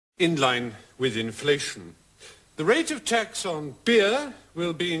in line with inflation. The rate of tax on beer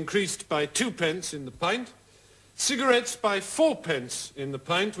will be increased by 2p in the pint, cigarettes by 4p in the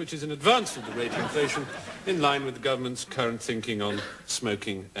pint, which is in advance of the rate of inflation, in line with the government's current thinking on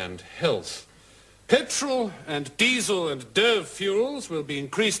smoking and health. Petrol and diesel and derv fuels will be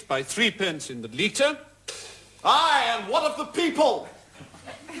increased by 3p in the litre. Aye, and what of the people?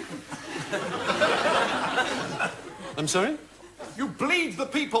 I'm sorry? You bleed the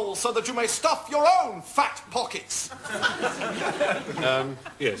people so that you may stuff your own fat pockets.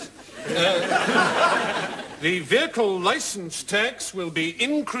 Yes. The vehicle licence tax will be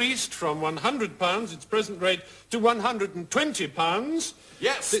increased from £100, its present rate, to £120.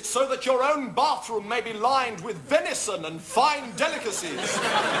 Yes, so that your own bathroom may be lined with venison and fine delicacies.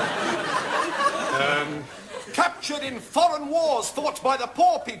 Captured in foreign wars fought by the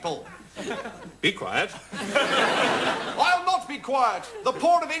poor people. Be quiet. I'll not be quiet. The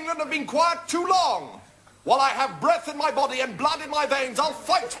poor of England have been quiet too long. While I have breath in my body and blood in my veins, I'll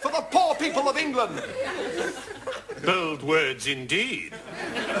fight for the poor people of England. Bold words indeed.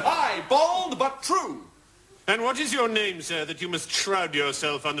 Aye, bold but true. And what is your name, sir, that you must shroud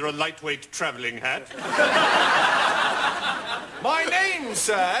yourself under a lightweight travelling hat? My name,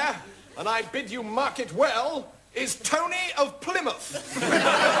 sir, and I bid you mark it well, is Tony of Plymouth.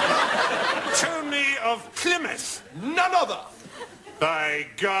 Tony of Plymouth? None other. By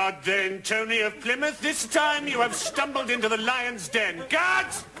God, then, Tony of Plymouth, this time you have stumbled into the lion's den.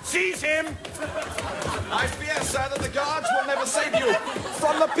 Guards, seize him! I fear, sir, that the guards will never save you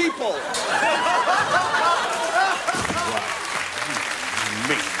from the people.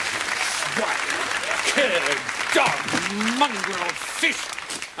 Cur, dog, mongrel, fish!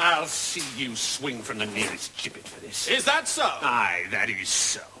 I'll see you swing from the nearest gibbet for this. Is that so? Aye, that is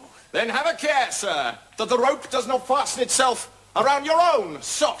so. Then have a care, sir, that the rope does not fasten itself around your own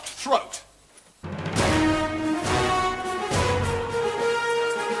soft throat.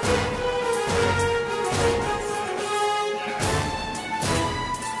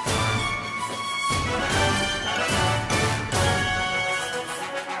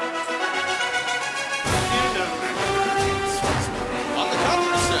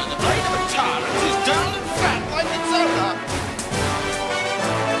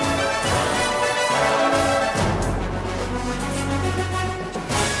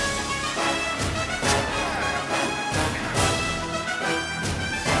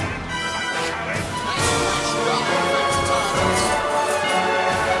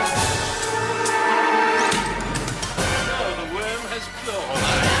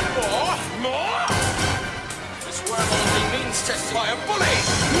 Tested by a bully!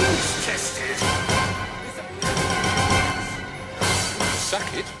 Who's tested?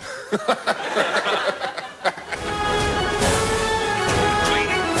 Sack it.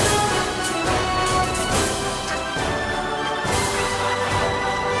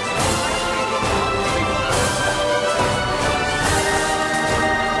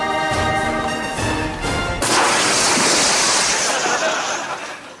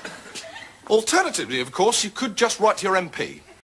 Alternatively, of course, you could just write to your MP.